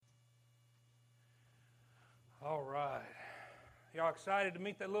All right. Y'all excited to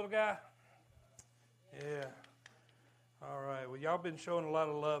meet that little guy? Yeah. All right. Well, y'all been showing a lot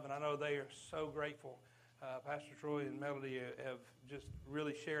of love, and I know they are so grateful. Pastor Troy and Melody have just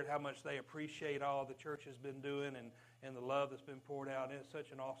really shared how much they appreciate all the church has been doing and the love that's been poured out. And it's such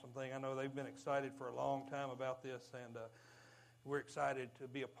an awesome thing. I know they've been excited for a long time about this, and we're excited to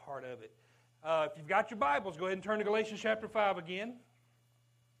be a part of it. If you've got your Bibles, go ahead and turn to Galatians chapter 5 again.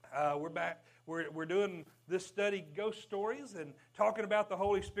 We're back. We're doing this study, Ghost Stories, and talking about the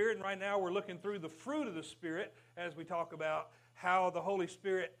Holy Spirit. And right now we're looking through the fruit of the Spirit as we talk about how the Holy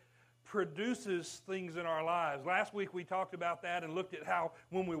Spirit produces things in our lives. Last week we talked about that and looked at how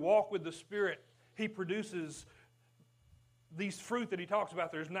when we walk with the Spirit, He produces these fruit that He talks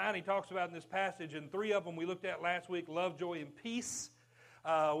about. There's 9 He talks about in this passage, and 3 of them we looked at last week: love, joy, and peace.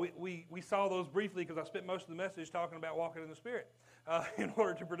 We saw those briefly because I spent most of the message talking about walking in the Spirit in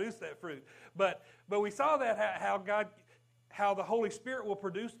order to produce that fruit. But we saw that how the Holy Spirit will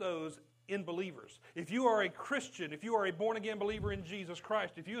produce those in believers. If you are a Christian, if you are a born-again believer in Jesus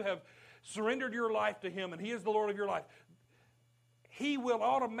Christ, if you have surrendered your life to Him and He is the Lord of your life, He will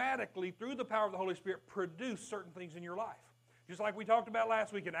automatically, through the power of the Holy Spirit, produce certain things in your life. Just like we talked about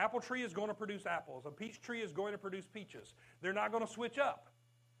last week, an apple tree is going to produce apples. A peach tree is going to produce peaches. They're not going to switch up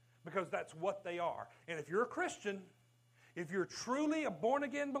because that's what they are. And if you're a Christian, if you're truly a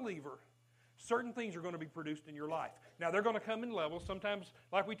born-again believer, certain things are going to be produced in your life. Now, they're going to come in levels. Sometimes,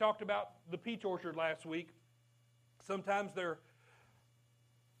 like we talked about the peach orchard last week, sometimes they're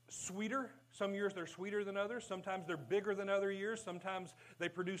sweeter. Some years they're sweeter than others. Sometimes they're bigger than other years. Sometimes they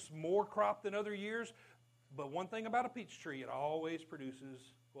produce more crop than other years. But one thing about a peach tree, it always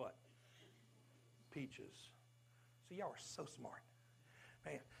produces what? Peaches. See, y'all are so smart.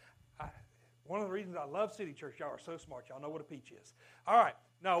 Man, one of the reasons I love City Church, y'all are so smart. Y'all know what a peach is. All right.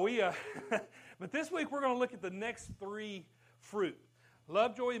 No, but this week we're going to look at the next 3 fruit.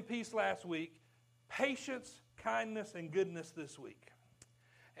 Love, joy, and peace last week. Patience, kindness, and goodness this week.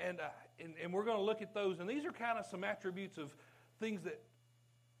 And we're going to look at those. And these are kind of some attributes of things that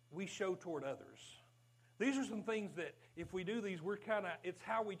we show toward others. These are some things that if we do these, it's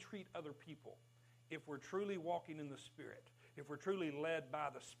how we treat other people. If we're truly walking in the Spirit, if we're truly led by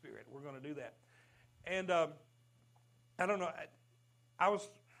the Spirit, we're going to do that. And I don't know, I was,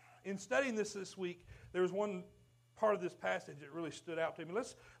 in studying this week, there was one part of this passage that really stood out to me.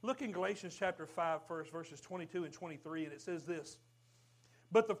 Let's look in Galatians chapter 5 first, verses 22 and 23, and it says this: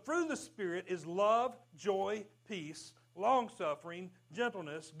 "But the fruit of the Spirit is love, joy, peace, long-suffering,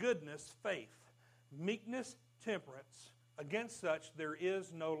 gentleness, goodness, faith, meekness, temperance. Against such there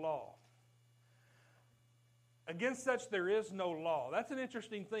is no law." Against such there is no law. That's an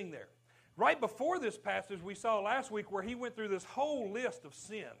interesting thing there. Right before this passage we saw last week where he went through this whole list of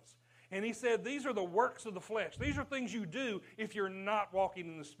sins. And he said these are the works of the flesh. These are things you do if you're not walking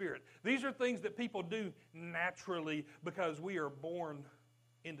in the Spirit. These are things that people do naturally because we are born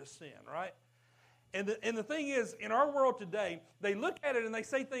into sin, right? And the thing is, in our world today, they look at it and they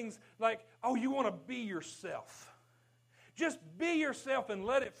say things like, oh, you want to be yourself. Just be yourself and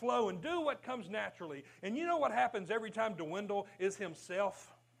let it flow and do what comes naturally. And you know what happens every time Dwindle is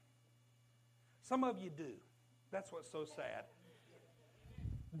himself? Some of you do. That's what's so sad.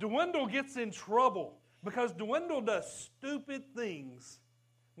 Dwindle gets in trouble because Dwindle does stupid things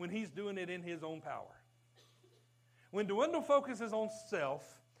when he's doing it in his own power. When Dwindle focuses on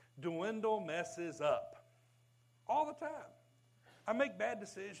self, Dwindle messes up all the time. I make bad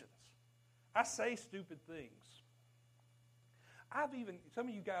decisions. I say stupid things. Some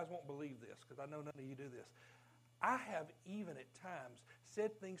of you guys won't believe this because I know none of you do this. I have even at times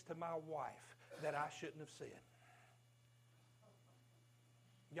said things to my wife that I shouldn't have said.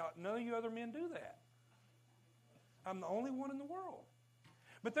 Y'all, none of you other men do that. I'm the only one in the world.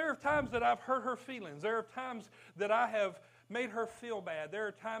 But there are times that I've hurt her feelings. There are times that I have made her feel bad. There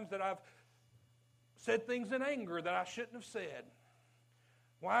are times that I've said things in anger that I shouldn't have said.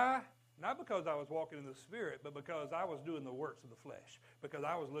 Why? Not because I was walking in the Spirit, but because I was doing the works of the flesh, because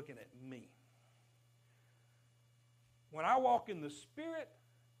I was looking at me. When I walk in the Spirit,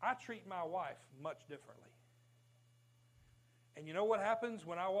 I treat my wife much differently. And you know what happens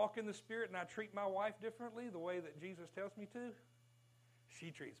when I walk in the Spirit and I treat my wife differently, the way that Jesus tells me to?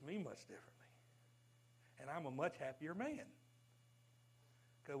 She treats me much differently. And I'm a much happier man.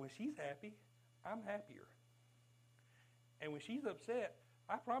 Because when she's happy, I'm happier. And when she's upset,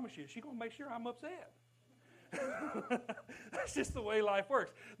 I promise you, she's going to make sure I'm upset. That's just the way life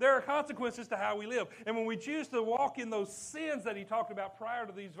works. There are consequences to how we live. And when we choose to walk in those sins that he talked about prior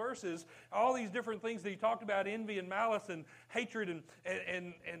to these verses, all these different things that he talked about, envy and malice and hatred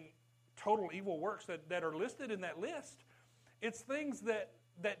and total evil works that are listed in that list. It's things that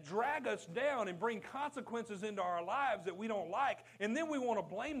drag us down and bring consequences into our lives that we don't like. And then we want to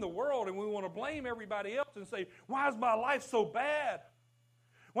blame the world and we want to blame everybody else and say, why is my life so bad?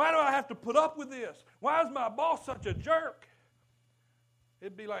 Why do I have to put up with this? Why is my boss such a jerk?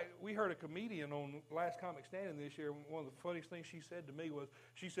 It'd be like, we heard a comedian on Last Comic Standing this year. One of the funniest things she said to me was,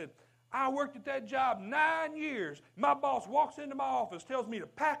 she said, I worked at that job 9 years. My boss walks into my office, tells me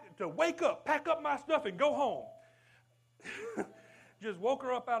to wake up, pack up my stuff, and go home. Just woke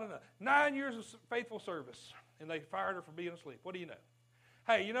her up out of 9 years of faithful service, and they fired her for being asleep. What do you know?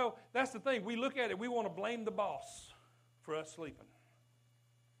 Hey, that's the thing. We look at it, we want to blame the boss for us sleeping.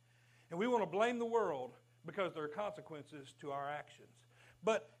 And we want to blame the world because there are consequences to our actions.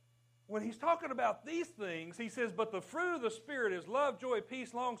 But when he's talking about these things, he says, but the fruit of the Spirit is love, joy,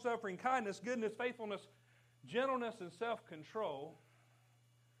 peace, long-suffering, kindness, goodness, faithfulness, gentleness, and self-control.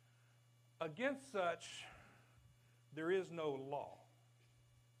 Against such, there is no law.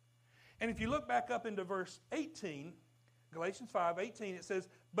 And if you look back up into verse 18, Galatians 5:18, it says,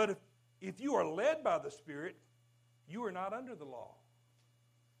 but if you are led by the Spirit, you are not under the law.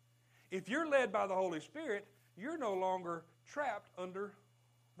 If you're led by the Holy Spirit, you're no longer trapped under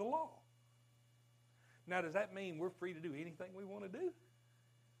the law. Now, does that mean we're free to do anything we want to do?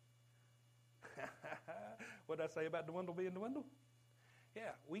 What did I say about dwindle being dwindle?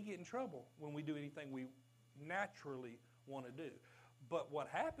 Yeah, we get in trouble when we do anything we naturally want to do. But what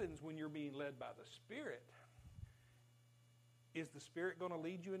happens when you're being led by the Spirit, is the Spirit going to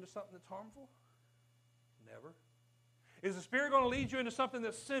lead you into something that's harmful? Never. Is the Spirit going to lead you into something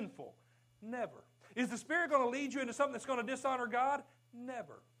that's sinful? Never. Is the Spirit going to lead you into something that's going to dishonor God?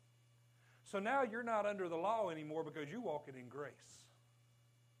 Never. So now you're not under the law anymore because you're walking in grace.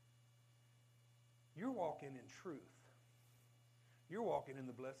 You're walking in truth. You're walking in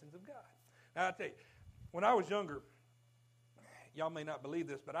the blessings of God. Now I tell you, when I was younger, y'all may not believe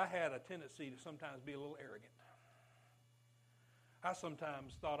this, but I had a tendency to sometimes be a little arrogant. I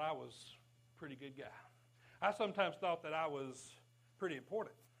sometimes thought I was a pretty good guy. I sometimes thought that I was pretty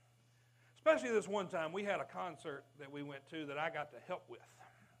important. Especially this one time, we had a concert that we went to that I got to help with.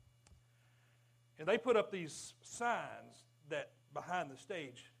 And they put up these signs that behind the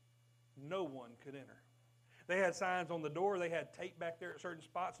stage, no one could enter. They had signs on the door. They had tape back there at certain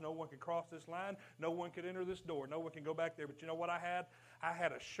spots. No one could cross this line. No one could enter this door. No one can go back there. But you know what I had? I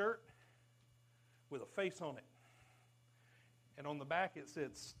had a shirt with a face on it. And on the back it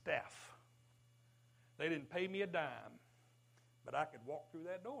said staff. They didn't pay me a dime, but I could walk through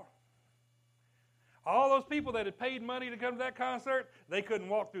that door. All those people that had paid money to come to that concert, they couldn't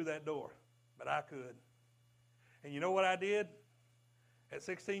walk through that door, but I could. And you know what I did at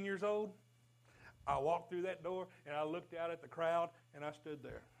 16 years old? I walked through that door, and I looked out at the crowd, and I stood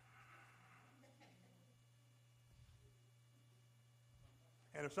there.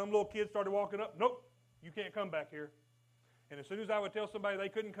 And if some little kid started walking up, nope, you can't come back here. And as soon as I would tell somebody they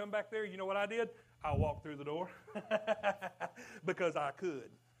couldn't come back there, you know what I did? I walked through the door because I could.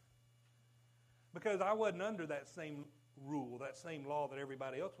 Because I wasn't under that same rule, that same law that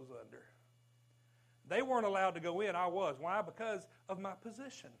everybody else was under. They weren't allowed to go in. I was. Why? Because of my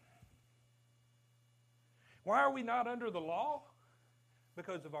position. Why are we not under the law?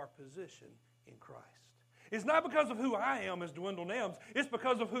 Because of our position in Christ. It's not because of who I am as Dwindle Nems. It's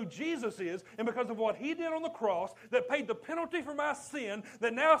because of who Jesus is and because of what He did on the cross that paid the penalty for my sin,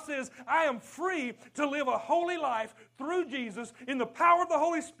 that now says I am free to live a holy life through Jesus in the power of the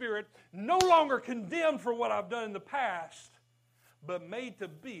Holy Spirit, no longer condemned for what I've done in the past, but made to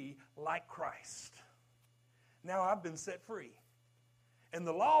be like Christ. Now I've been set free. And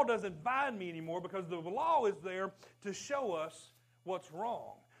the law doesn't bind me anymore because the law is there to show us what's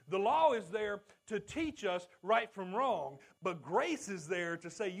wrong. The law is there to teach us right from wrong, but grace is there to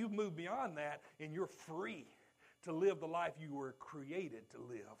say you've moved beyond that and you're free to live the life you were created to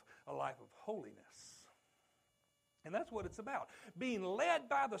live, a life of holiness. And that's what it's about. Being led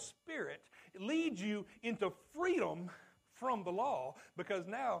by the Spirit leads you into freedom from the law because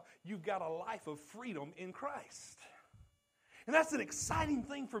now you've got a life of freedom in Christ. And that's an exciting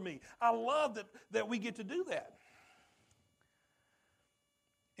thing for me. I love that we get to do that.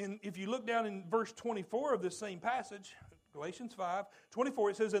 And if you look down in verse 24 of this same passage, Galatians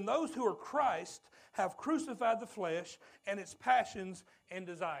 5:24, it says, "And those who are Christ have crucified the flesh and its passions and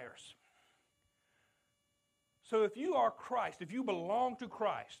desires." So if you are Christ, if you belong to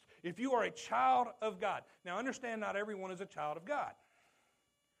Christ, if you are a child of God, now understand not everyone is a child of God.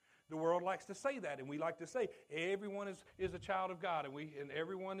 The world likes to say that, and we like to say everyone is a child of God, and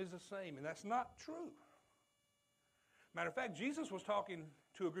everyone is the same, and that's not true. Matter of fact, Jesus was talking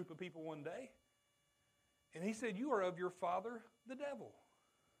to a group of people one day, and he said, you are of your father, the devil.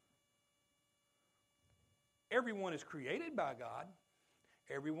 Everyone is created by God.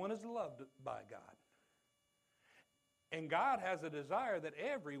 Everyone is loved by God. And God has a desire that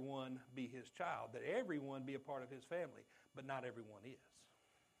everyone be his child, that everyone be a part of his family, but not everyone is.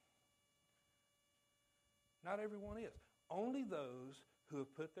 Not everyone is. Only those who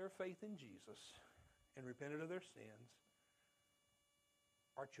have put their faith in Jesus and repented of their sins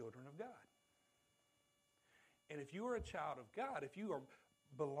are children of God. And if you are a child of God, if you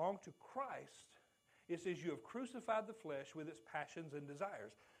belong to Christ, it says you have crucified the flesh with its passions and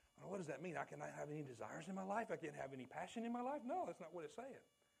desires. What does that mean? I cannot have any desires in my life? I can't have any passion in my life? No, that's not what it's saying.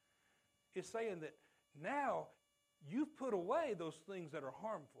 It's saying that now you've put away those things that are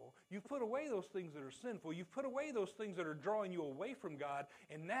harmful. You've put away those things that are sinful. You've put away those things that are drawing you away from God.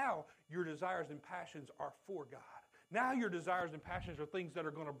 And now your desires and passions are for God. Now your desires and passions are things that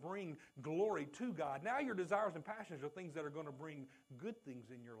are going to bring glory to God. Now your desires and passions are things that are going to bring good things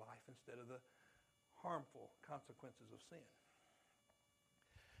in your life instead of the harmful consequences of sin.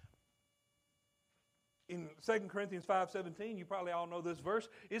 In 2 Corinthians 5:17, you probably all know this verse.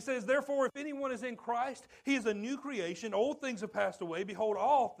 It says, therefore, if anyone is in Christ, he is a new creation. Old things have passed away. Behold,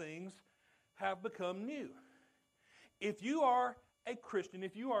 all things have become new. If you are a Christian,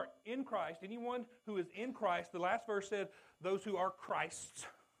 if you are in Christ, anyone who is in Christ, the last verse said, those who are Christ's,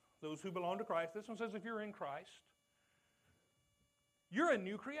 those who belong to Christ. This one says, if you're in Christ, you're a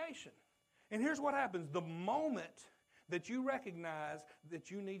new creation. And here's what happens. The moment that you recognize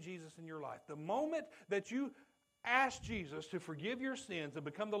that you need Jesus in your life, the moment that you ask Jesus to forgive your sins and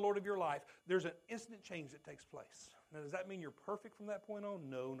become the Lord of your life, there's an instant change that takes place. Now, does that mean you're perfect from that point on?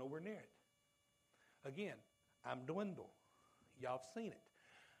 No, nowhere near it. Again, I'm dwindle. Y'all have seen it.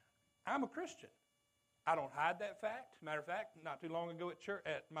 I'm a Christian. I don't hide that fact. Matter of fact, not too long ago at church,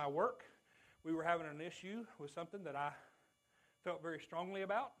 at my work, we were having an issue with something that I felt very strongly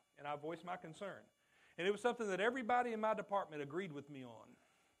about, and I voiced my concern. And it was something that everybody in my department agreed with me on.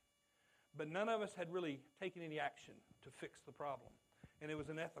 But none of us had really taken any action to fix the problem. And it was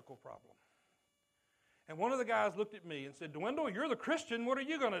an ethical problem. And one of the guys looked at me and said, Dwindle, you're the Christian. What are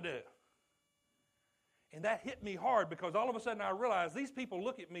you going to do? And that hit me hard because all of a sudden I realized these people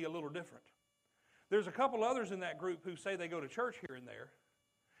look at me a little different. There's a couple others in that group who say they go to church here and there.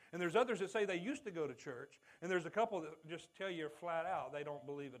 And there's others that say they used to go to church. And there's a couple that just tell you flat out they don't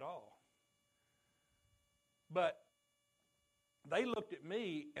believe at all. But they looked at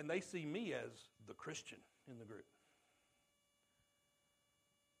me and they see me as the Christian in the group.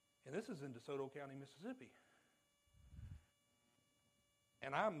 And this is in DeSoto County, Mississippi.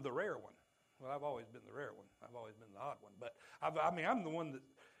 And I'm the rare one. Well, I've always been the rare one. I've always been the odd one. But I'm the one that,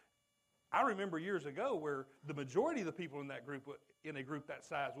 I remember years ago where the majority of the people in that group, in a group that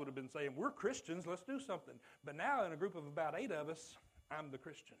size, would have been saying, we're Christians, let's do something. But now in a group of about 8 of us, I'm the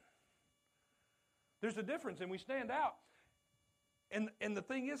Christian. There's a difference, and we stand out. And the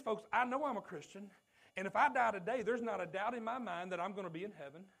thing is, folks, I know I'm a Christian, and if I die today, there's not a doubt in my mind that I'm going to be in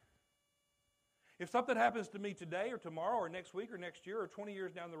heaven. If something happens to me today or tomorrow or next week or next year or 20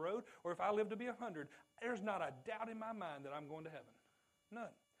 years down the road, or if I live to be 100, there's not a doubt in my mind that I'm going to heaven. None.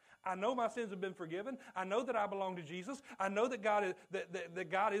 I know my sins have been forgiven. I know that I belong to Jesus. I know that God is, that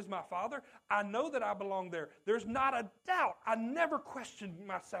God is my Father. I know that I belong there. There's not a doubt. I never questioned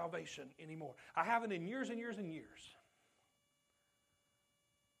my salvation anymore. I haven't in years and years and years.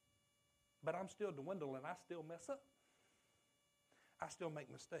 But I'm still dwindling. I still mess up. I still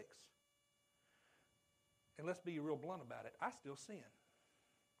make mistakes. And let's be real blunt about it. I still sin.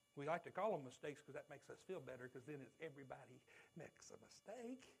 We like to call them mistakes because that makes us feel better because then it's everybody makes a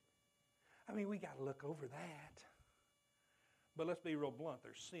mistake. I mean, we got to look over that. But let's be real blunt.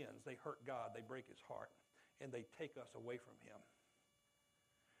 They're sins. They hurt God. They break his heart. And they take us away from him.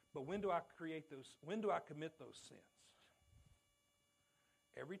 But when do I commit those sins?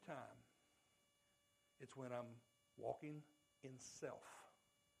 Every time. It's when I'm walking in self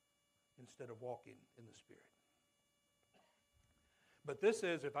instead of walking in the Spirit. But this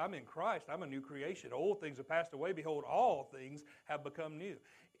says, if I'm in Christ, I'm a new creation. Old things have passed away. Behold, all things have become new.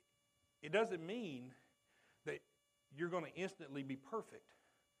 It doesn't mean that you're going to instantly be perfect.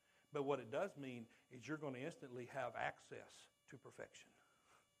 But what it does mean is you're going to instantly have access to perfection.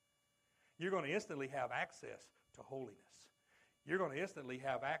 You're going to instantly have access to holiness. You're going to instantly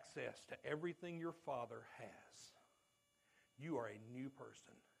have access to everything your Father has. You are a new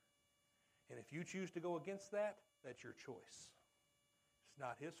person. And if you choose to go against that, that's your choice. It's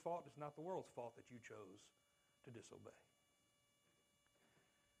not his fault. It's not the world's fault that you chose to disobey.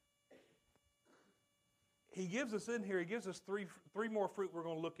 he gives us in here, he gives us three more fruit we're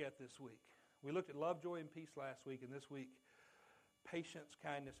going to look at this week. We looked at love, joy, and peace last week, and this week, patience,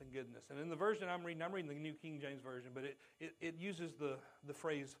 kindness, and goodness. And in the version I'm reading the New King James Version, but it uses the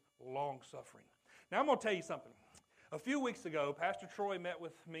phrase long-suffering. Now, I'm going to tell you something. A few weeks ago, Pastor Troy met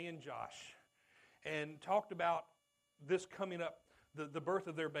with me and Josh and talked about this coming up, the birth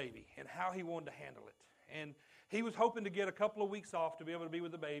of their baby, and how he wanted to handle it. And he was hoping to get a couple of weeks off to be able to be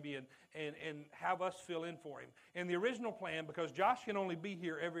with the baby and have us fill in for him. And the original plan, because Josh can only be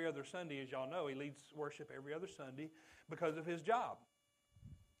here every other Sunday, as y'all know, he leads worship every other Sunday because of his job.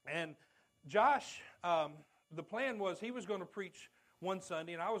 And Josh, the plan was he was going to preach one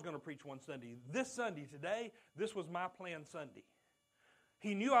Sunday and I was going to preach one Sunday. This Sunday, today, this was my planned Sunday.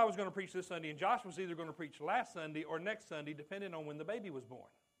 He knew I was going to preach this Sunday, and Josh was either going to preach last Sunday or next Sunday, depending on when the baby was born.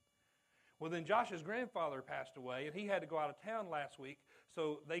 Well, then Josh's grandfather passed away, and he had to go out of town last week,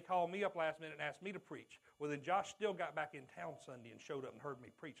 so they called me up last minute and asked me to preach. Well, then Josh still got back in town Sunday and showed up and heard me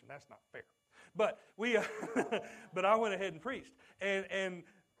preach, and that's not fair. But but I went ahead and preached,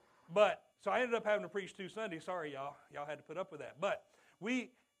 so I ended up having to preach 2 Sundays. Sorry, y'all had to put up with that. But we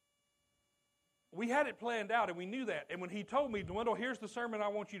had it planned out, and we knew that. And when he told me, Dwindle, here's the sermon I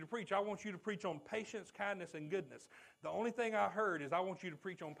want you to preach. I want you to preach on patience, kindness, and goodness. The only thing I heard is I want you to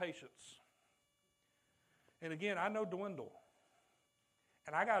preach on patience. And again, I know Dwindle,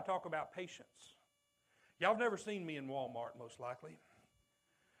 and I got to talk about patience. Y'all have never seen me in Walmart, most likely.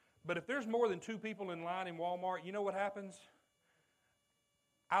 But if there's more than 2 people in line in Walmart, you know what happens?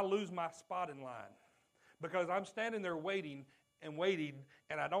 I lose my spot in line because I'm standing there waiting,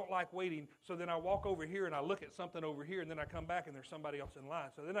 and I don't like waiting, so then I walk over here and I look at something over here, and then I come back and there's somebody else in line.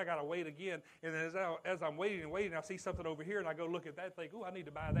 So then I got to wait again, and then as I'm waiting, I see something over here, and I go look at that and think, ooh, I need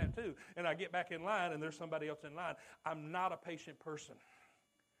to buy that too. And I get back in line, and there's somebody else in line. I'm not a patient person.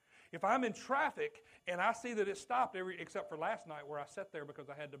 If I'm in traffic and I see that it stopped, except for last night where I sat there because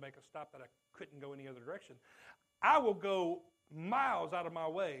I had to make a stop that I couldn't go any other direction, I will go miles out of my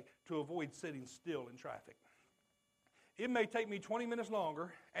way to avoid sitting still in traffic. It may take me 20 minutes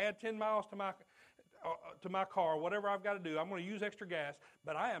longer, add 10 miles to my car, whatever I've got to do. I'm going to use extra gas,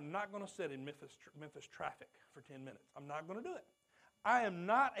 but I am not going to sit in Memphis traffic for 10 minutes. I'm not going to do it. I am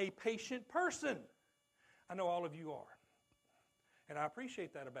not a patient person. I know all of you are, and I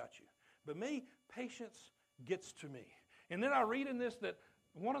appreciate that about you. But me, patience gets to me. And then I read in this that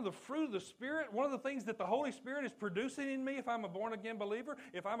one of the fruit of the Spirit, one of the things that the Holy Spirit is producing in me if I'm a born-again believer,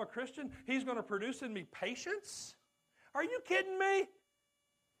 if I'm a Christian, He's going to produce in me patience. Are you kidding me?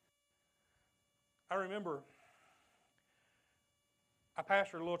 I remember I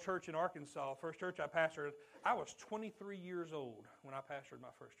pastored a little church in Arkansas. First church I pastored, I was 23 years old when I pastored my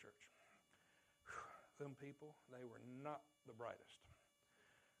first church. Whew, them people, they were not the brightest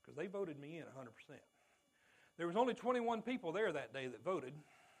because they voted me in 100%. There was only 21 people there that day that voted.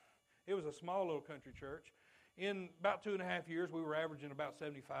 It was a small little country church. In about 2.5 years, we were averaging about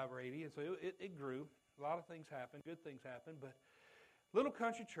 75 or 80, and so it grew. A lot of things happened, good things happened, but little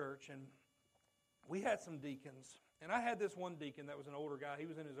country church, and we had some deacons, and I had this one deacon that was an older guy. He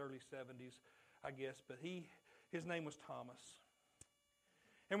was in his early 70s, I guess, but his name was Thomas.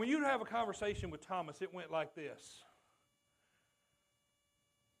 And when you'd have a conversation with Thomas, it went like this.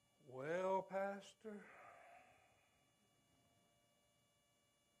 Well, Pastor,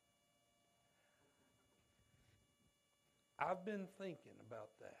 I've been thinking about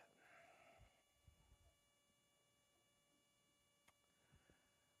that.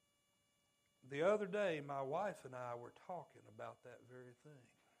 The other day, my wife and I were talking about that very thing.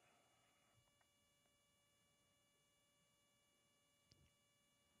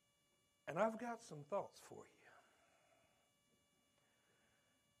 And I've got some thoughts for you.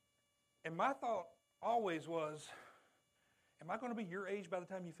 And my thought always was, am I going to be your age by the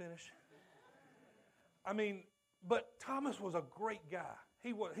time you finish? I mean, but Thomas was a great guy.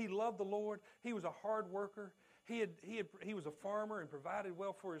 He loved the Lord. He was a hard worker. He was a farmer and provided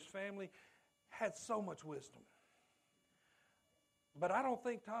well for his family. Had so much wisdom. But I don't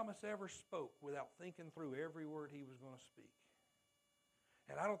think Thomas ever spoke without thinking through every word he was going to speak.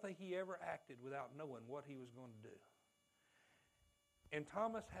 And I don't think he ever acted without knowing what he was going to do. And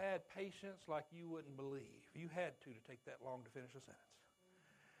Thomas had patience like you wouldn't believe. You had to take that long to finish a sentence.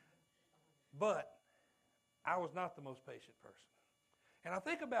 But I was not the most patient person. And I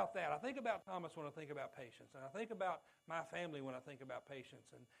think about that. I think about Thomas when I think about patience. And I think about my family when I think about patience.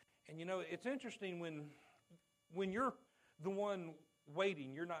 And you know, it's interesting when you're the one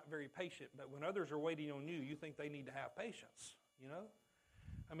waiting, you're not very patient. But when others are waiting on you, you think they need to have patience, you know?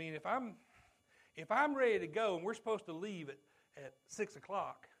 I mean, if I'm ready to go and we're supposed to leave at 6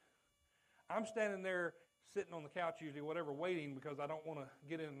 o'clock, I'm standing there sitting on the couch usually, whatever, waiting because I don't want to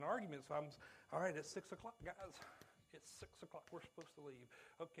get in an argument. So I'm, all right, it's 6 o'clock, guys. It's 6 o'clock. We're supposed to leave.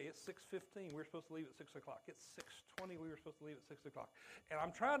 Okay, it's 6:15. We're supposed to leave at 6 o'clock. It's 6:20. We were supposed to leave at 6 o'clock. And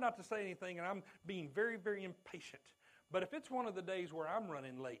I'm trying not to say anything, and I'm being very, very impatient. But if it's one of the days where I'm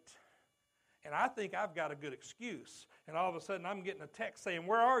running late, and I think I've got a good excuse, and all of a sudden I'm getting a text saying,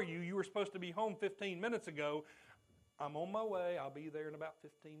 where are you? You were supposed to be home 15 minutes ago. I'm on my way. I'll be there in about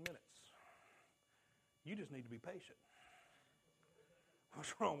 15 minutes. You just need to be patient.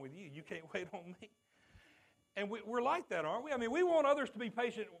 What's wrong with you? You can't wait on me. And we're like that, aren't we? I mean, we want others to be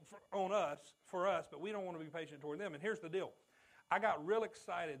patient for us, but we don't want to be patient toward them. And here's the deal. I got real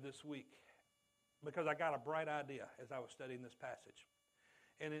excited this week because I got a bright idea as I was studying this passage.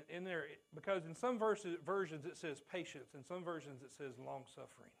 And in there, because in some versions it says patience, in some versions it says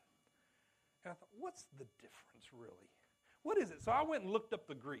long-suffering. And I thought, what's the difference really? What is it? So I went and looked up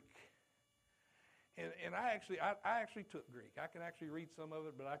the Greek. And I actually took Greek. I can actually read some of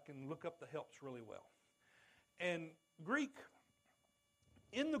it, but I can look up the helps really well. And Greek,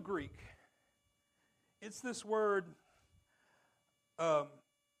 in the Greek, it's this word,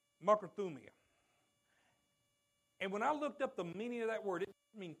 makrothumia. And when I looked up the meaning of that word, it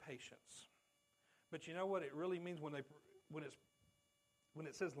doesn't mean patience. But you know what it really means when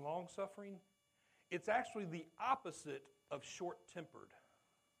it says long-suffering? It's actually the opposite of short-tempered.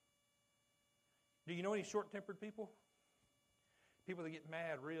 Do you know any short-tempered people? People that get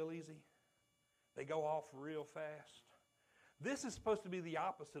mad real easy. They go off real fast. This is supposed to be the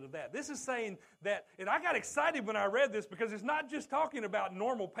opposite of that. This is saying that, and I got excited when I read this because it's not just talking about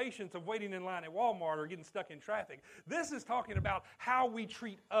normal patience of waiting in line at Walmart or getting stuck in traffic. This is talking about how we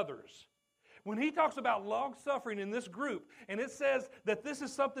treat others. When he talks about long-suffering in this group, and it says that this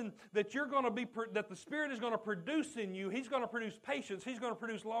is something that that the Spirit is going to produce in you, He's going to produce patience, He's going to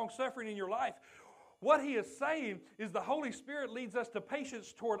produce long-suffering in your life. What he is saying is the Holy Spirit leads us to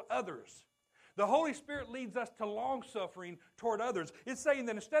patience toward others. The Holy Spirit leads us to long-suffering toward others. It's saying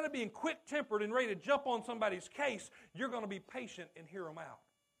that instead of being quick-tempered and ready to jump on somebody's case, you're going to be patient and hear them out.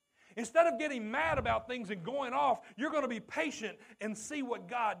 Instead of getting mad about things and going off, you're going to be patient and see what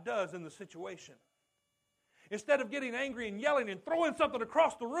God does in the situation. Instead of getting angry and yelling and throwing something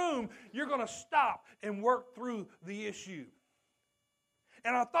across the room, you're going to stop and work through the issue.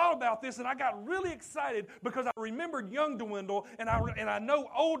 And I thought about this and I got really excited because I remembered young Dwindle and I know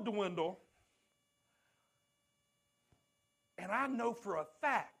old Dwindle. And I know for a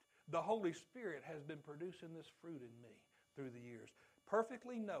fact the Holy Spirit has been producing this fruit in me through the years.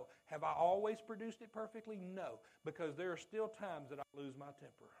 Perfectly? No. Have I always produced it perfectly? No. Because there are still times that I lose my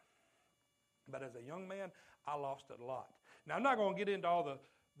temper. But as a young man, I lost it a lot. Now, I'm not going to get into all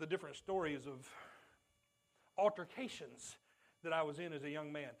the different stories of altercations that I was in as a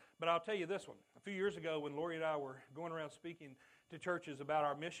young man. But I'll tell you this one. A few years ago when Lori and I were going around speaking to churches about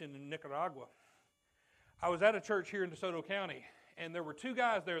our mission in Nicaragua, I was at a church here in DeSoto County, and there were two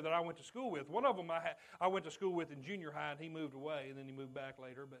guys there that I went to school with. One of them I went to school with in junior high, and he moved away, and then he moved back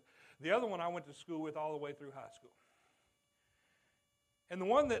later. But the other one I went to school with all the way through high school. And the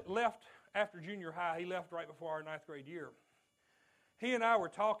one that left after junior high, he left right before our 9th grade year. He and I were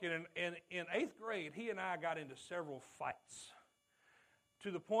talking, and in 8th grade, he and I got into several fights. To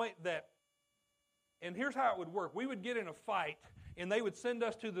the point that, and here's how it would work. We would get in a fight, and they would send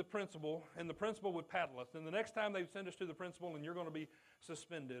us to the principal, and the principal would paddle us. And the next time they would send us to the principal, and you're going to be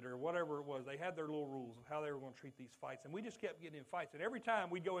suspended or whatever it was. They had their little rules of how they were going to treat these fights. And we just kept getting in fights. And every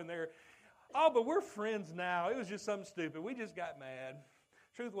time we'd go in there, oh, but we're friends now. It was just something stupid. We just got mad.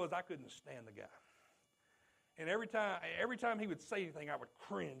 Truth was, I couldn't stand the guy. And every time he would say anything, I would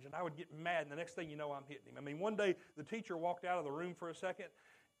cringe, and I would get mad, and the next thing you know, I'm hitting him. I mean, one day, the teacher walked out of the room for a second.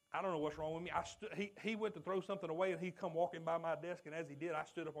 I don't know what's wrong with me. He went to throw something away, and he'd come walking by my desk, and as he did, I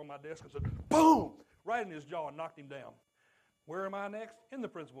stood up on my desk and said, boom, right in his jaw and knocked him down. Where am I next? In the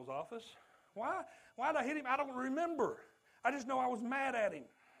principal's office. Why? Why did I hit him? I don't remember. I just know I was mad at him.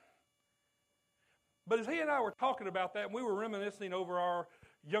 But as he and I were talking about that, and we were reminiscing over our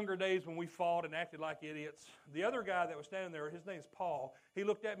younger days when we fought and acted like idiots, the other guy that was standing there, his name's Paul, he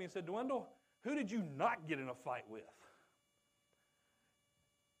looked at me and said, Dwindle, who did you not get in a fight with?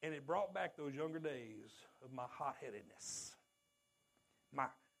 And it brought back those younger days of my hot-headedness, my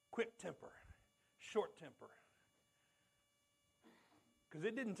quick temper, short temper. Because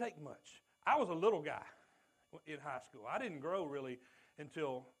it didn't take much. I was a little guy in high school. I didn't grow really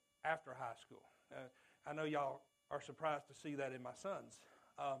until after high school. I know y'all are surprised to see that in my sons.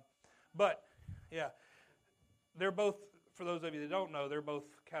 But, yeah, they're both, for those of you that don't know, they're both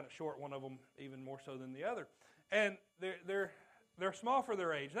kind of short, one of them even more so than the other. And they're They're small for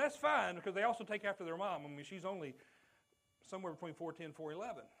their age. That's fine because they also take after their mom. I mean, she's only somewhere between 4'10", 4'11".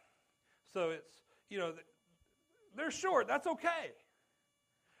 So it's, they're short. That's okay.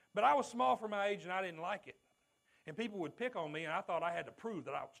 But I was small for my age and I didn't like it. And people would pick on me and I thought I had to prove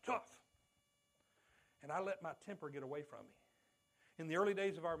that I was tough. And I let my temper get away from me. In the early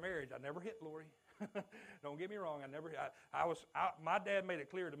days of our marriage, I never hit Lori. Don't get me wrong. My dad made it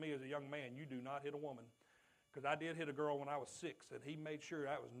clear to me as a young man, you do not hit a woman. Because I did hit a girl when I was 6, and he made sure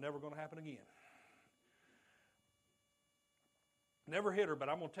that was never going to happen again. Never hit her, but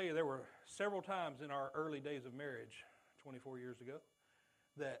I'm going to tell you, there were several times in our early days of marriage, 24 years ago,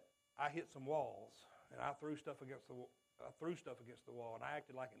 that I hit some walls, and I threw stuff against the wall, and I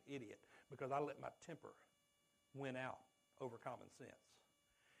acted like an idiot because I let my temper win out over common sense.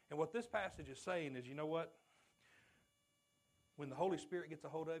 And what this passage is saying is, you know what? When the Holy Spirit gets a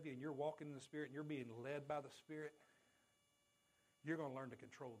hold of you and you're walking in the Spirit and you're being led by the Spirit, you're going to learn to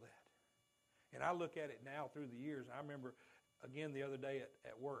control that. And I look at it now through the years. I remember, again, the other day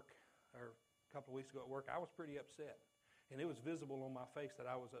at work, or a couple of weeks ago at work, I was pretty upset. And it was visible on my face that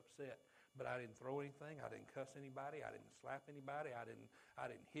I was upset. But I didn't throw anything. I didn't cuss anybody. I didn't slap anybody. I didn't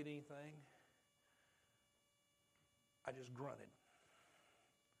hit anything. I just grunted.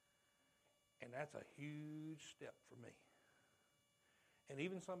 And that's a huge step for me. And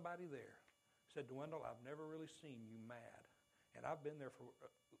even somebody there said, Dwindle, I've never really seen you mad. And I've been there for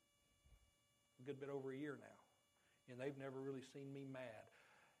a good bit over a year now. And they've never really seen me mad.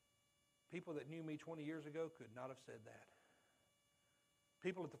 People that knew me 20 years ago could not have said that.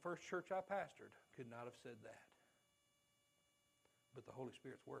 People at the first church I pastored could not have said that. But the Holy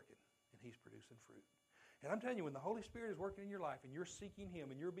Spirit's working, and He's producing fruit. And I'm telling you, when the Holy Spirit is working in your life and you're seeking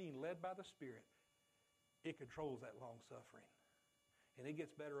Him and you're being led by the Spirit, it controls that long suffering. And it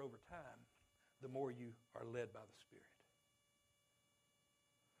gets better over time the more you are led by the Spirit.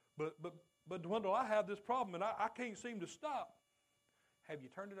 But Dwindle, I have this problem and I can't seem to stop. Have you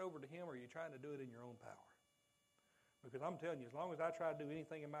turned it over to Him or are you trying to do it in your own power? Because I'm telling you, as long as I try to do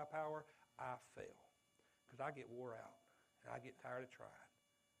anything in my power, I fail. Because I get wore out and I get tired of trying.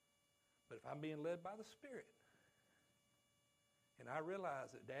 But if I'm being led by the Spirit and I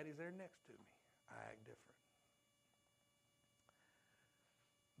realize that Daddy's there next to me, I act different.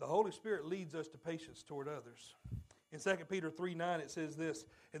 The Holy Spirit leads us to patience toward others. In 2 Peter 3:9 it says this,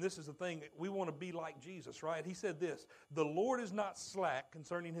 and this is the thing, we want to be like Jesus, right? He said this, the Lord is not slack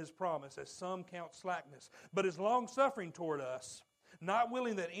concerning His promise, as some count slackness, but is long-suffering toward us, not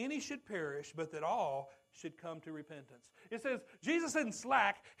willing that any should perish, but that all should come to repentance. It says Jesus isn't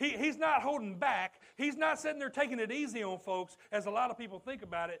slack. He's not holding back. He's not sitting there taking it easy on folks, as a lot of people think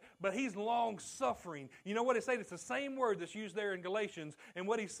about it, but He's long-suffering. You know what it's saying? It's the same word that's used there in Galatians, and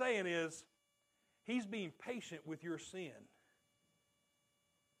what He's saying is, He's being patient with your sin.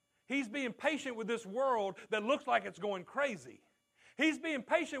 He's being patient with this world that looks like it's going crazy. He's being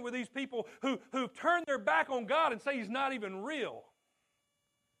patient with these people who've turned their back on God and say He's not even real.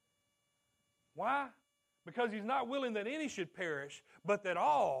 Why? Because He's not willing that any should perish, but that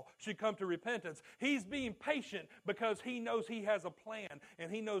all should come to repentance. He's being patient because He knows He has a plan,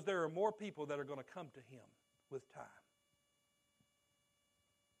 and He knows there are more people that are going to come to Him with time.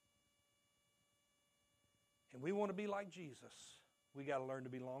 And we want to be like Jesus. We got to learn to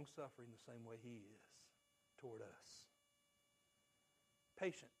be long-suffering the same way He is toward us.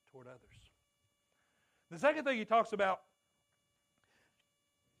 Patient toward others. The second thing he talks about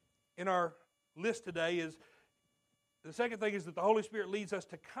in our list today is, the second thing is that the Holy Spirit leads us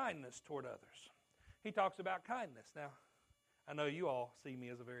to kindness toward others. He talks about kindness. Now, I know you all see me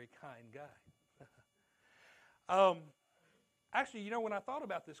as a very kind guy. Actually, when I thought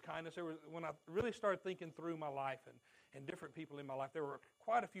about this kindness, when I really started thinking through my life and different people in my life, there were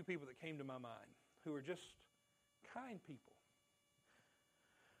quite a few people that came to my mind who were just kind people.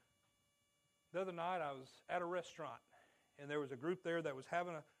 The other night, I was at a restaurant, and there was a group there that was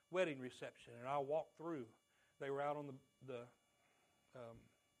having a wedding reception, and I walked through. They were out on the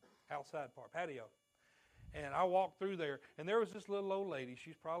outside part, patio. And I walked through there, and there was this little old lady.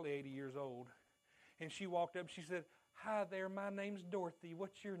 She's probably 80 years old. And she walked up, she said, "Hi there, my name's Dorothy.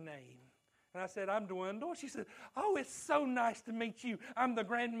 What's your name?" And I said, "I'm Dwindle." She said, "Oh, it's so nice to meet you. I'm the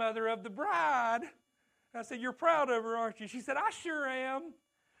grandmother of the bride." And I said, "You're proud of her, aren't you?" She said, "I sure am."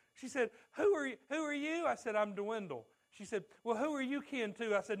 She said, Who are you? I said, "I'm Dwindle." She said, "Well, who are you kin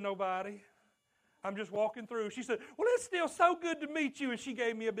to?" I said, "Nobody. I'm just walking through." She said, "Well, it's still so good to meet you." And she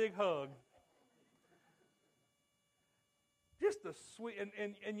gave me a big hug. Just the sweet,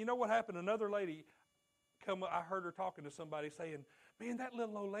 and you know what happened? Another lady I heard her talking to somebody saying, "Man, that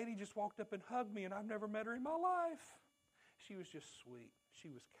little old lady just walked up and hugged me, and I've never met her in my life." She was just sweet. She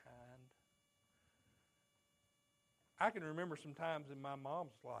was kind. I can remember some times in my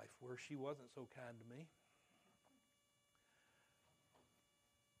mom's life where she wasn't so kind to me.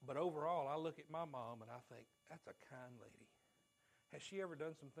 But overall, I look at my mom and I think, that's a kind lady. Has she ever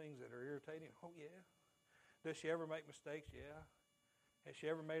done some things that are irritating? Oh, yeah. Does she ever make mistakes? Yeah. Has she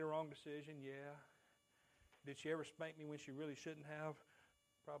ever made a wrong decision? Yeah. Did she ever spank me when she really shouldn't have?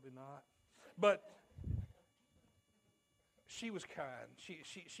 Probably not. But she was kind.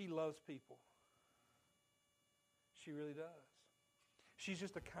 She loves people. She really does. She's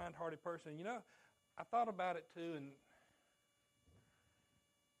just a kind-hearted person. You know, I thought about it too, and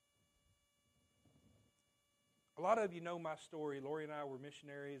a lot of you know my story. Lori and I were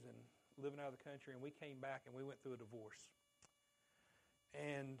missionaries and living out of the country, and we came back and we went through a divorce.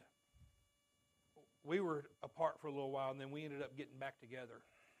 And we were apart for a little while, and then we ended up getting back together.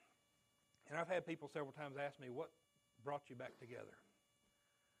 And I've had people several times ask me, what brought you back together?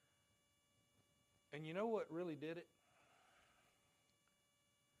 And you know what really did it?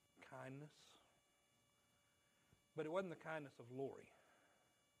 Kindness. But it wasn't the kindness of Lori.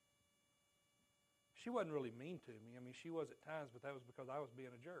 She wasn't really mean to me. I mean, she was at times, but that was because I was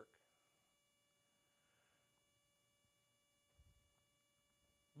being a jerk.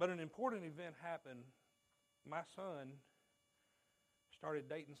 But an important event happened. My son started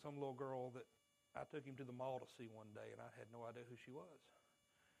dating some little girl that I took him to the mall to see one day, and I had no idea who she was.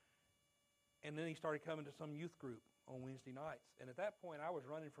 And then he started coming to some youth group on Wednesday nights. And at that point, I was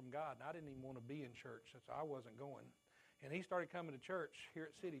running from God, and I didn't even want to be in church, so I wasn't going. And he started coming to church here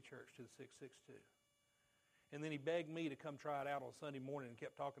at City Church to the 662. And then he begged me to come try it out on Sunday morning and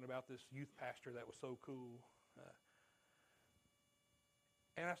kept talking about this youth pastor that was so cool.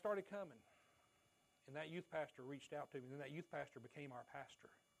 And I started coming. And that youth pastor reached out to me. And then that youth pastor became our pastor.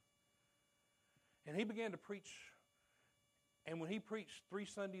 And he began to preach. And when he preached 3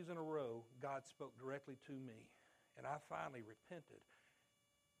 Sundays in a row, God spoke directly to me. And I finally repented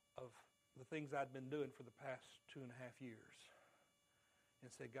of the things I'd been doing for the past 2.5 years.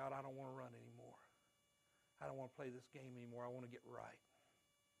 And said, God, I don't want to run anymore. I don't want to play this game anymore. I want to get right.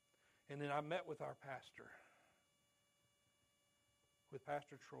 And then I met with our pastor, with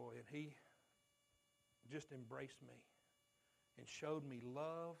Pastor Troy, and he just embraced me and showed me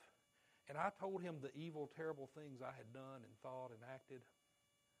love. And I told him the evil, terrible things I had done and thought and acted.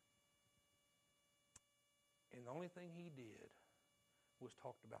 And the only thing he did was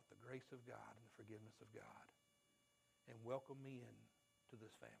talked about the grace of God and the forgiveness of God and welcomed me in to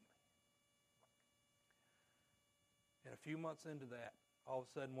this family. And a few months into that, all of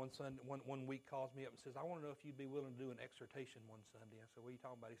a sudden one week calls me up and says, I want to know if you'd be willing to do an exhortation one Sunday. I said, what are you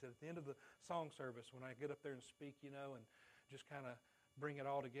talking about? He said, at the end of the song service, when I get up there and speak, and just kind of bring it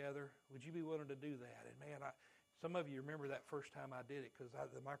all together, would you be willing to do that? And man, some of you remember that first time I did it because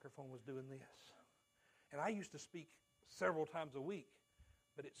the microphone was doing this. And I used to speak several times a week,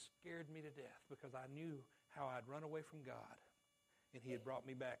 but it scared me to death because I knew how I'd run away from God. And he had brought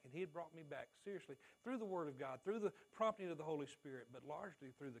me back. And he had brought me back, seriously, through the Word of God, through the prompting of the Holy Spirit, but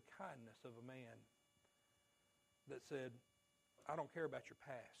largely through the kindness of a man that said, I don't care about your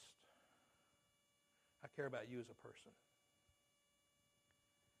past. I care about you as a person.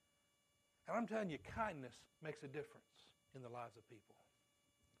 And I'm telling you, kindness makes a difference in the lives of people.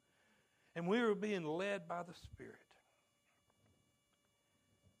 And we were being led by the Spirit.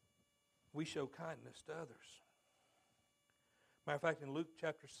 We show kindness to others. Matter of fact, in Luke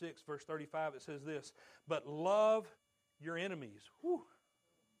chapter 6, verse 35, it says this, but love your enemies. Whew.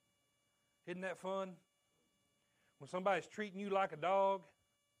 Isn't that fun? When somebody's treating you like a dog,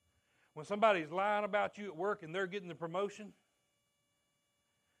 when somebody's lying about you at work and they're getting the promotion,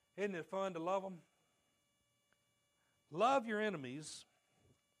 isn't it fun to love them? Love your enemies,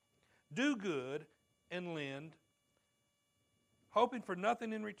 do good, and lend, hoping for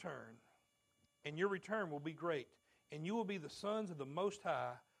nothing in return, and your return will be great. And you will be the sons of the Most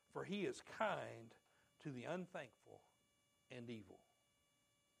High, for He is kind to the unthankful and evil.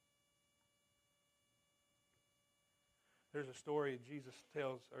 There's a story Jesus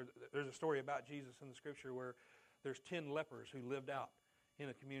tells, or there's a story about Jesus in the Scripture where there's 10 lepers who lived out in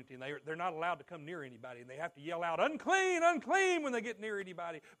a community, and they're not allowed to come near anybody, and they have to yell out, unclean, unclean, when they get near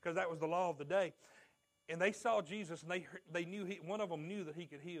anybody, because that was the law of the day. And they saw Jesus, and they knew one of them knew that he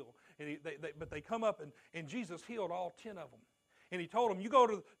could heal. And but they come up, and Jesus healed all 10 of them. And he told them, you go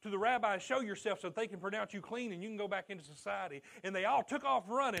to the rabbi and show yourself so that they can pronounce you clean and you can go back into society. And they all took off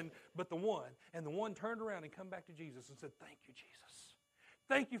running, but the one turned around and come back to Jesus and said, thank you, Jesus.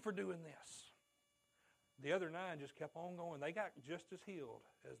 Thank you for doing this. The other 9 just kept on going. They got just as healed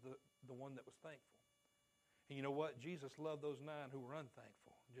as the one that was thankful. And you know what? Jesus loved those 9 who were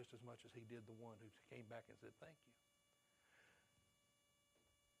unthankful just as much as he did the one who came back and said, thank you.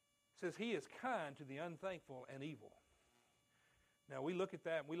 It says he is kind to the unthankful and evil. Now, we look at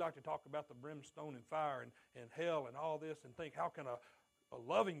that and we like to talk about the brimstone and fire and hell and all this and think, how can a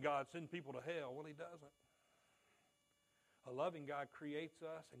loving God send people to hell? Well, he doesn't. A loving God creates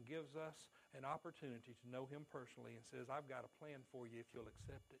us and gives us an opportunity to know him personally and says, I've got a plan for you if you'll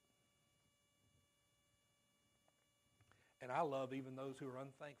accept it. And I love even those who are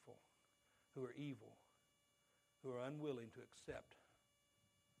unthankful, who are evil, who are unwilling to accept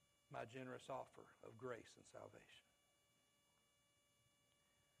my generous offer of grace and salvation.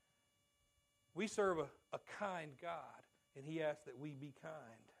 We serve a kind God, and he asks that we be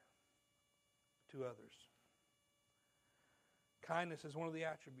kind to others. Kindness is one of the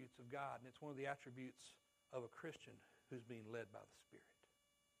attributes of God, and it's one of the attributes of a Christian who's being led by the Spirit.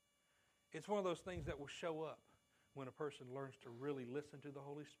 It's one of those things that will show up when a person learns to really listen to the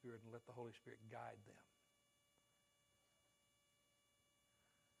Holy Spirit and let the Holy Spirit guide them.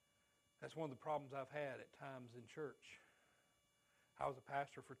 That's one of the problems I've had at times in church. I was a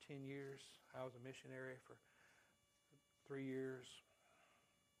pastor for 10 years. I was a missionary for 3 years.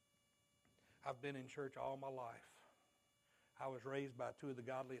 I've been in church all my life. I was raised by 2 of the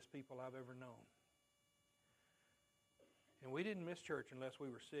godliest people I've ever known. And we didn't miss church unless we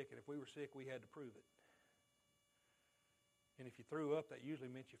were sick, and if we were sick, we had to prove it. And if you threw up, that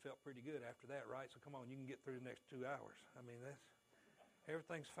usually meant you felt pretty good after that, right? So come on, you can get through the next 2 hours. I mean,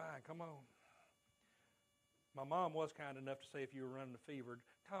 everything's fine. Come on. My mom was kind enough to say if you were running a fever,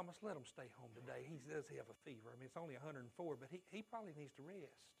 Thomas, let him stay home today. He does have a fever. I mean, it's only 104, but he probably needs to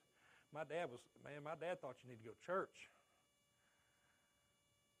rest. My dad thought you need to go to church.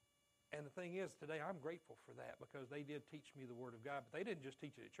 And the thing is, today I'm grateful for that because they did teach me the Word of God. But they didn't just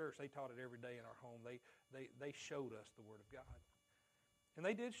teach it at church. They taught it every day in our home. They showed us the Word of God. And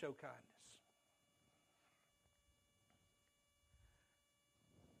they did show kindness.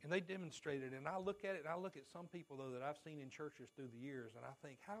 And they demonstrated it. And I look at it, and I look at some people, though, that I've seen in churches through the years, and I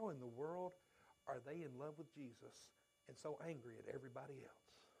think, how in the world are they in love with Jesus and so angry at everybody else?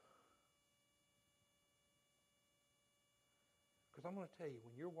 Because I'm going to tell you,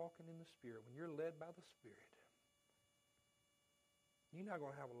 when you're walking in the Spirit, when you're led by the Spirit, you're not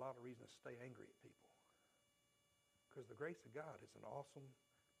going to have a lot of reason to stay angry at people. Because the grace of God is an awesome,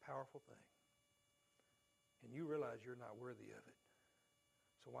 powerful thing. And you realize you're not worthy of it.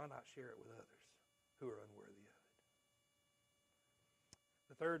 So why not share it with others who are unworthy of it?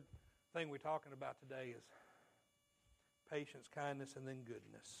 The third thing we're talking about today is patience, kindness, and then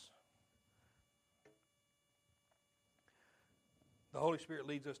goodness. The Holy Spirit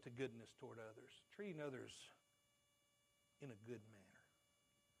leads us to goodness toward others, treating others in a good manner.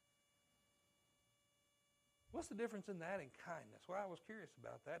 What's the difference in that and kindness? Well, I was curious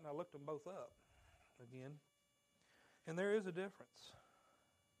about that, and I looked them both up again. And there is a difference.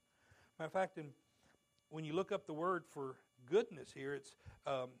 Matter of fact, when you look up the word for goodness here, it's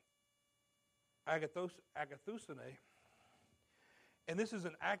agathosune. And this is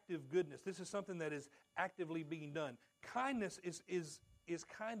an active goodness. This is something that is actively being done. Kindness is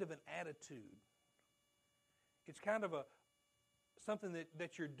kind of an attitude. It's kind of something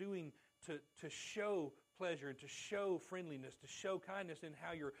that you're doing to show pleasure and to show friendliness, to show kindness in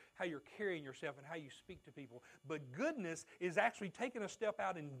how you're carrying yourself and how you speak to people. But goodness is actually taking a step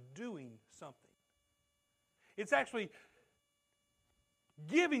out and doing something. It's actually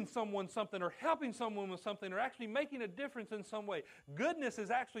giving someone something or helping someone with something or actually making a difference in some way. Goodness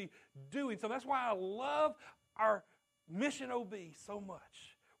is actually doing something. That's why I love our Mission OB so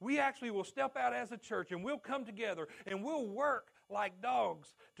much. We actually will step out as a church and we'll come together and we'll work like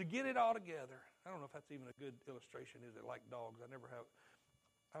dogs to get it all together. I don't know if that's even a good illustration, is it, like dogs?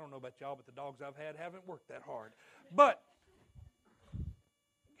 I don't know about y'all, but the dogs I've had haven't worked that hard. But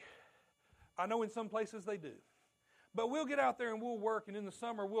I know in some places they do. But we'll get out there and we'll work, and in the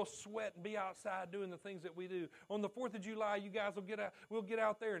summer we'll sweat and be outside doing the things that we do. On the 4th of July, you guys we'll get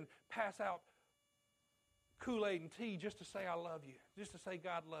out there and pass out Kool-Aid and tea just to say I love you, just to say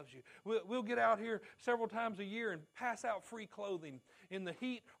God loves you. We'll get out here several times a year and pass out free clothing. In the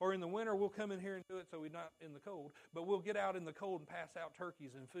heat or in the winter, we'll come in here and do it so we're not in the cold. But we'll get out in the cold and pass out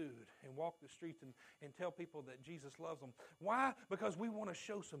turkeys and food and walk the streets and tell people that Jesus loves them. Why? Because we want to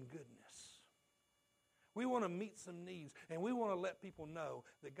show some goodness. We want to meet some needs, and we want to let people know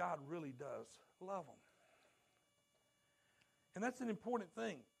that God really does love them. And that's an important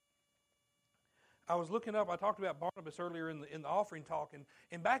thing. I was looking up, I talked about Barnabas earlier in the offering talk,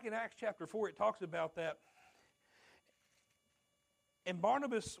 and back in Acts chapter 4, it talks about that. And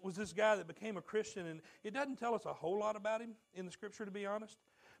Barnabas was this guy that became a Christian, and it doesn't tell us a whole lot about him in the Scripture, to be honest.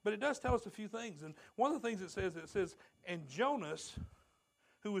 But it does tell us a few things. And one of the things it says, and Jonas,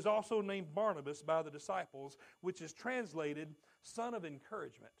 who was also named Barnabas by the disciples, which is translated son of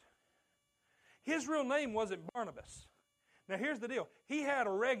encouragement. His real name wasn't Barnabas. Now here's the deal. He had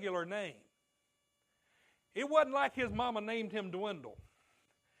a regular name. It wasn't like his mama named him Dwindle.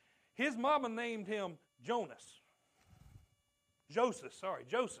 His mama named him Joseph,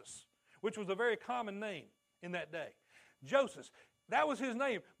 which was a very common name in that day. Joseph, that was his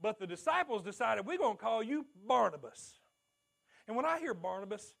name. But the disciples decided, we're going to call you Barnabas. And when I hear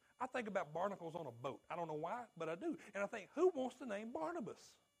Barnabas, I think about barnacles on a boat. I don't know why, but I do. And I think, who wants to name Barnabas?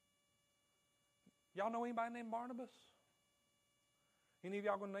 Y'all know anybody named Barnabas? Any of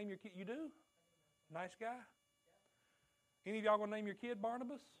y'all going to name your kid? You do? Nice guy? Any of y'all going to name your kid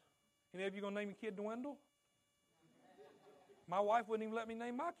Barnabas? Any of you going to name your kid Dwindle? My wife wouldn't even let me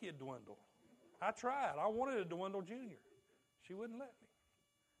name my kid Dwindle. I tried. I wanted a Dwindle Jr. She wouldn't let me.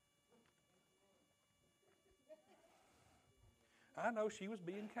 I know she was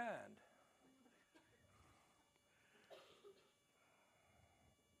being kind.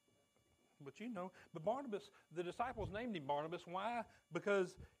 But Barnabas, the disciples named him Barnabas. Why?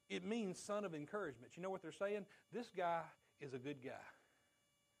 Because it means son of encouragement. You know what they're saying? This guy is a good guy.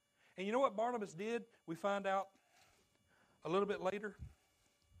 And you know what Barnabas did? We find out a little bit later.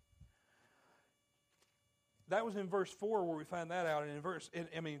 That was in verse 4 where we find that out.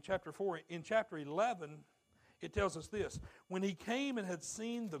 And in chapter 4. In chapter 11, it tells us this. When he came and had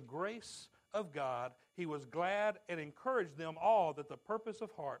seen the grace of God, he was glad and encouraged them all that the purpose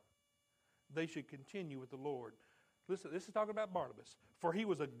of heart they should continue with the Lord. Listen, this is talking about Barnabas. For he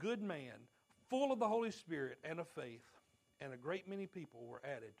was a good man, full of the Holy Spirit and of faith, and a great many people were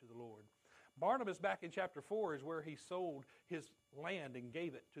added to the Lord. Barnabas, back in chapter 4, is where he sold his land and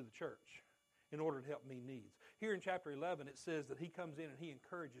gave it to the church in order to help meet needs. Here in chapter 11, it says that he comes in and he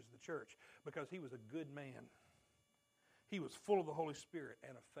encourages the church because he was a good man. He was full of the Holy Spirit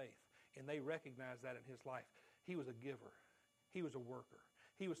and of faith, and they recognized that in his life. He was a giver. He was a worker.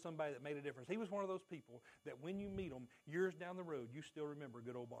 He was somebody that made a difference. He was one of those people that when you meet them years down the road, you still remember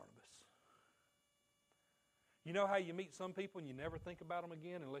good old Barnabas. You know how you meet some people and you never think about them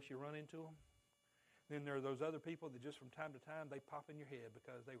again unless you run into them? Then there are those other people that just from time to time, they pop in your head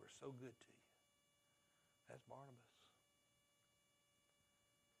because they were so good to you. That's Barnabas.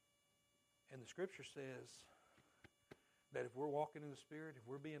 And the Scripture says that if we're walking in the Spirit, if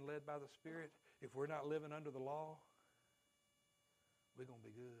we're being led by the Spirit, if we're not living under the law, we're going to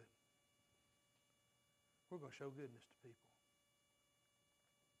be good. We're going to show goodness to people.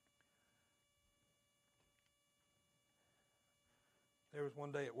 There was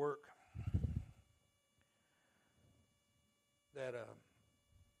one day at work that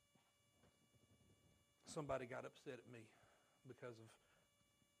somebody got upset at me because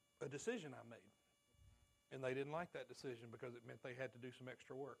of a decision I made. And they didn't like that decision because it meant they had to do some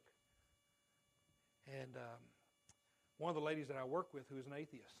extra work. And one of the ladies that I work with who is an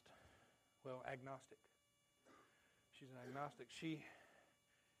atheist, agnostic. She's an agnostic. She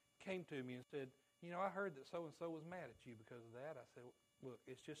came to me and said, I heard that so-and-so was mad at you because of that. I said, look,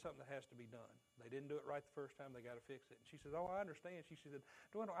 it's just something that has to be done. They didn't do it right the first time. They got to fix it. And she said, I understand. She said,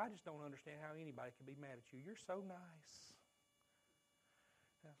 Dwindle, I just don't understand how anybody can be mad at you. You're so nice.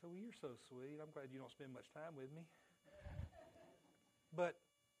 And I said, well, you're so sweet. I'm glad you don't spend much time with me. But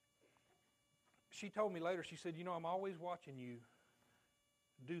she told me later, she said, I'm always watching you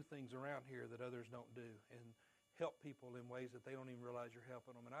do things around here that others don't do and help people in ways that they don't even realize you're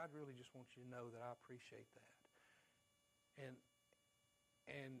helping them. And I really just want you to know that I appreciate that.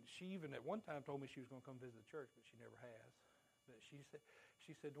 And she even at one time told me she was going to come visit the church, but she never has. But she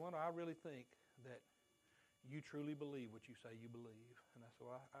said, Dwindle, I really think that you truly believe what you say you believe. And I said,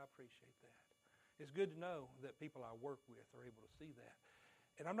 well, I appreciate that. It's good to know that people I work with are able to see that.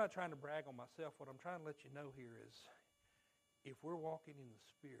 And I'm not trying to brag on myself. What I'm trying to let you know here is if we're walking in the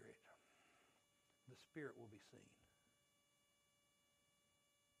Spirit will be seen.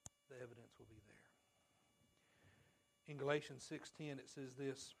 The evidence will be there. In Galatians 6:10 it says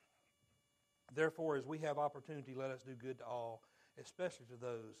this, therefore as we have opportunity, let us do good to all, especially to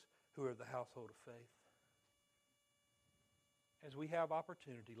those who are of the household of faith. As we have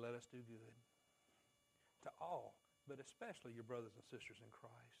opportunity, let us do good to all, but especially your brothers and sisters in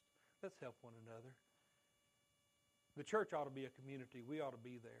Christ. Let's help one another. The church ought to be a community. We ought to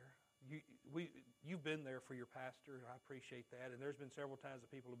be there. You've been there for your pastor, and I appreciate that. And there's been several times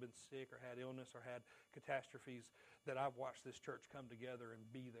that people have been sick or had illness or had catastrophes that I've watched this church come together and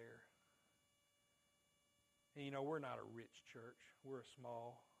be there. And you know, we're not a rich church. We're a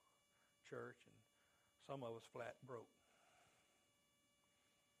small church, and some of us flat broke.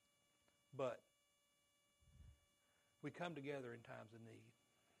 But we come together in times of need.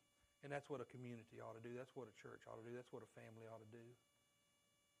 And that's what a community ought to do. That's what a church ought to do. That's what a family ought to do.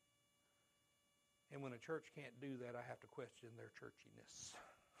 And when a church can't do that, I have to question their churchiness.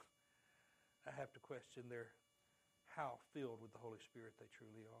 I have to question how filled with the Holy Spirit they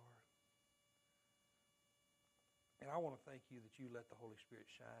truly are. And I want to thank you that you let the Holy Spirit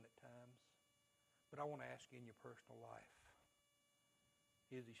shine at times. But I want to ask you in your personal life,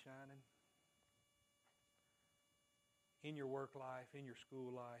 is He shining? In your work life, in your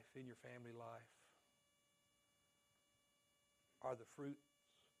school life, in your family life? Are the fruits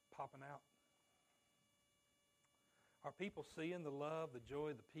popping out? Are people seeing the love, the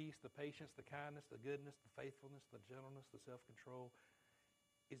joy, the peace, the patience, the kindness, the goodness, the faithfulness, the gentleness, the self-control?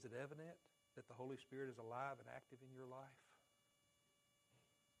 Is it evident that the Holy Spirit is alive and active in your life?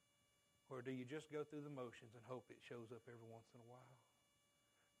 Or do you just go through the motions and hope it shows up every once in a while?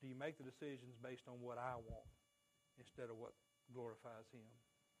 Do you make the decisions based on what I want instead of what glorifies Him?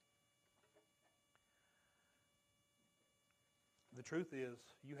 The truth is,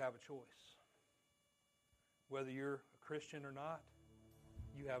 you have a choice. Whether you're a Christian or not,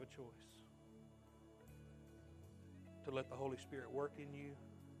 you have a choice. To let the Holy Spirit work in you,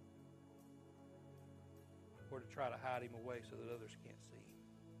 or to try to hide Him away so that others can't see Him.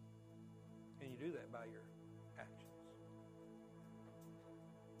 And you do that by your actions.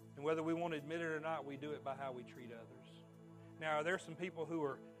 And whether we want to admit it or not, we do it by how we treat others. Now, are there some people who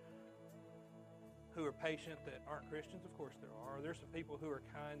are patient that aren't Christians? Of course there are. Are there some people who are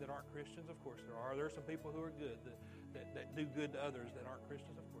kind that aren't Christians? Of course there are. Are there some people who are good that do good to others that aren't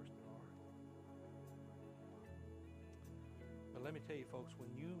Christians? Of course there are. But let me tell you, folks, when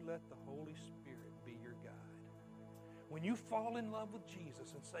you let the Holy Spirit be your guide, when you fall in love with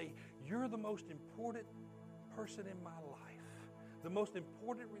Jesus and say, you're the most important person in my life, the most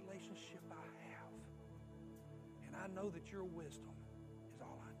important relationship I have, and I know that your wisdom is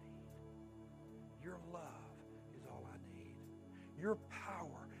all I need. Your love is all I need. Your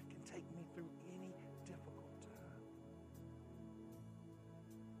power can take me through any difficult time.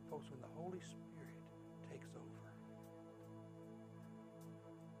 Folks, when the Holy Spirit takes over,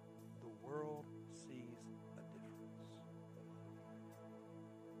 the world sees a difference.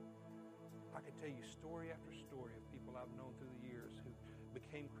 I can tell you story after story of people I've known through the years who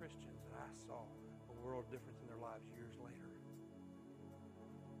became Christians, and I saw a world difference in their lives years later.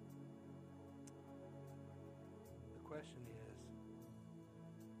 The question is,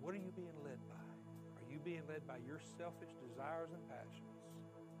 what are you being led by? Are you being led by your selfish desires and passions?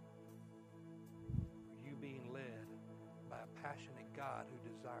 Are you being led by a passionate God who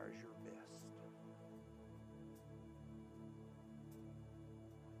desires your best?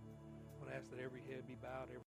 I want to ask that every head be bowed, every